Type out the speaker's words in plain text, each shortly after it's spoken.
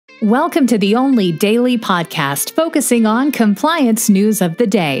Welcome to the only daily podcast focusing on compliance news of the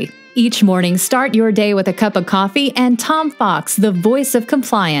day. Each morning, start your day with a cup of coffee and Tom Fox, the voice of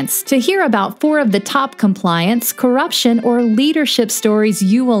compliance, to hear about 4 of the top compliance, corruption, or leadership stories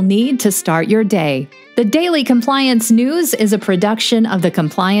you will need to start your day. The Daily Compliance News is a production of the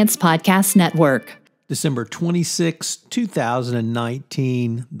Compliance Podcast Network. December 26,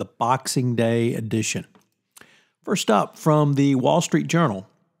 2019, the Boxing Day edition. First up, from the Wall Street Journal,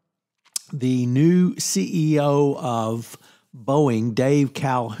 the new CEO of Boeing, Dave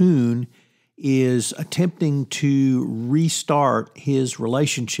Calhoun, is attempting to restart his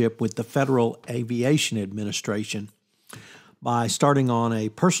relationship with the Federal Aviation Administration by starting on a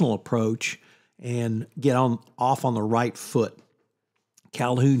personal approach and off on the right foot.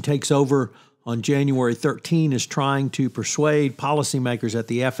 Calhoun takes over on January 13, is trying to persuade policymakers at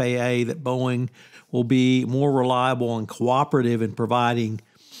the FAA that Boeing will be more reliable and cooperative in providing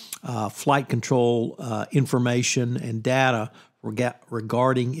flight control information and data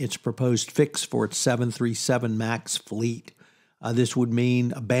regarding its proposed fix for its 737 MAX fleet. This would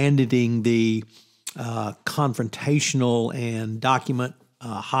mean abandoning the confrontational and document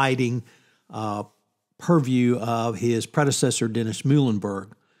hiding purview of his predecessor, Dennis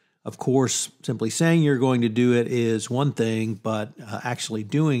Muhlenberg. Of course, simply saying you're going to do it is one thing, but actually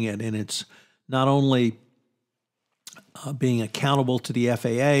doing it, and it's not only being accountable to the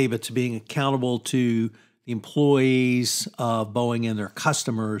FAA, but to being accountable to the employees of Boeing and their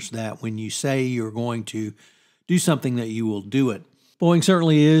customers, that when you say you're going to do something, that you will do it. Boeing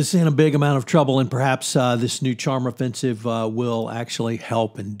certainly is in a big amount of trouble, and perhaps this new charm offensive will actually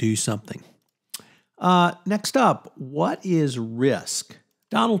help and do something. Next up, what is risk?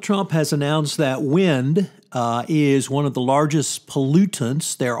 Donald Trump has announced that wind is one of the largest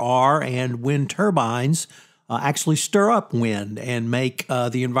pollutants there are, and wind turbines actually stir up wind and make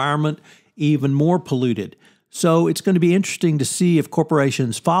the environment even more polluted. So it's going to be interesting to see if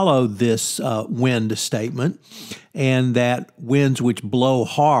corporations follow this wind statement, and that winds which blow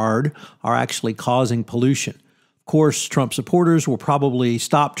hard are actually causing pollution. Of course, Trump supporters will probably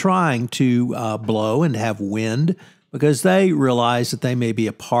stop trying to blow and have wind because they realize that they may be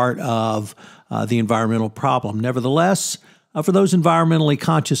a part of the environmental problem. Nevertheless, for those environmentally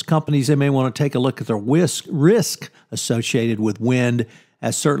conscious companies, they may want to take a look at the risk associated with wind,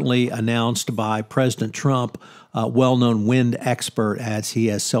 as certainly announced by President Trump, a well-known wind expert, as he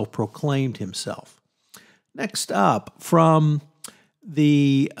has self-proclaimed himself. Next up, from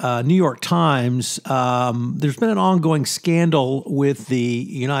the New York Times, there's been an ongoing scandal with the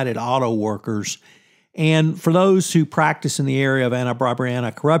United Auto Workers. And for those who practice in the area of anti-bribery,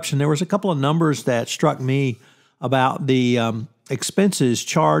 anti-corruption, there was a couple of numbers that struck me about the expenses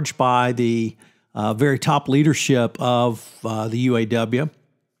charged by the very top leadership of the UAW.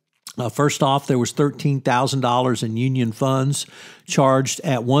 First off, there was $13,000 in union funds charged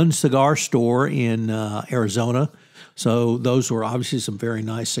at one cigar store in Arizona. So those were obviously some very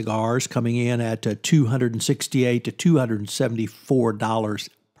nice cigars, coming in at $268 to $274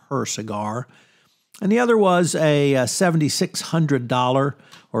 per cigar. And the other was a $7,600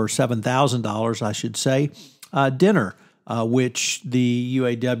 or $7,000, I should say, dinner, which the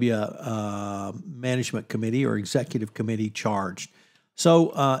UAW Management Committee or Executive Committee charged.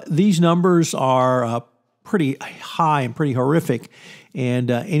 So these numbers are pretty high and pretty horrific, and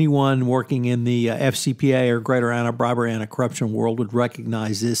anyone working in the FCPA or greater anti-bribery, anti-corruption world would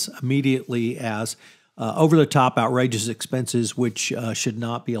recognize this immediately as over-the-top, outrageous expenses, which should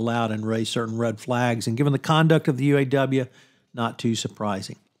not be allowed and raise certain red flags. And given the conduct of the UAW, not too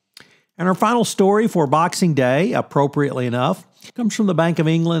surprising. And our final story for Boxing Day, appropriately enough, comes from the Bank of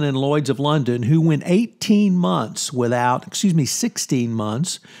England and Lloyd's of London, who went 16 months without a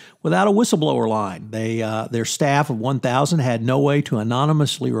whistleblower line. Their staff of 1,000 had no way to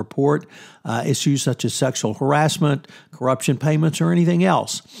anonymously report issues such as sexual harassment, corruption payments, or anything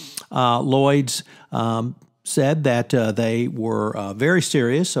else. Lloyd's said that they were very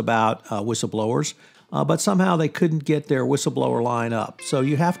serious about whistleblowers, but somehow they couldn't get their whistleblower line up. So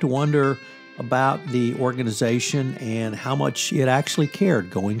you have to wonder about the organization and how much it actually cared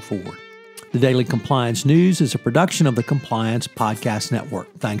going forward. The Daily Compliance News is a production of the Compliance Podcast Network.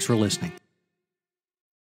 Thanks for listening.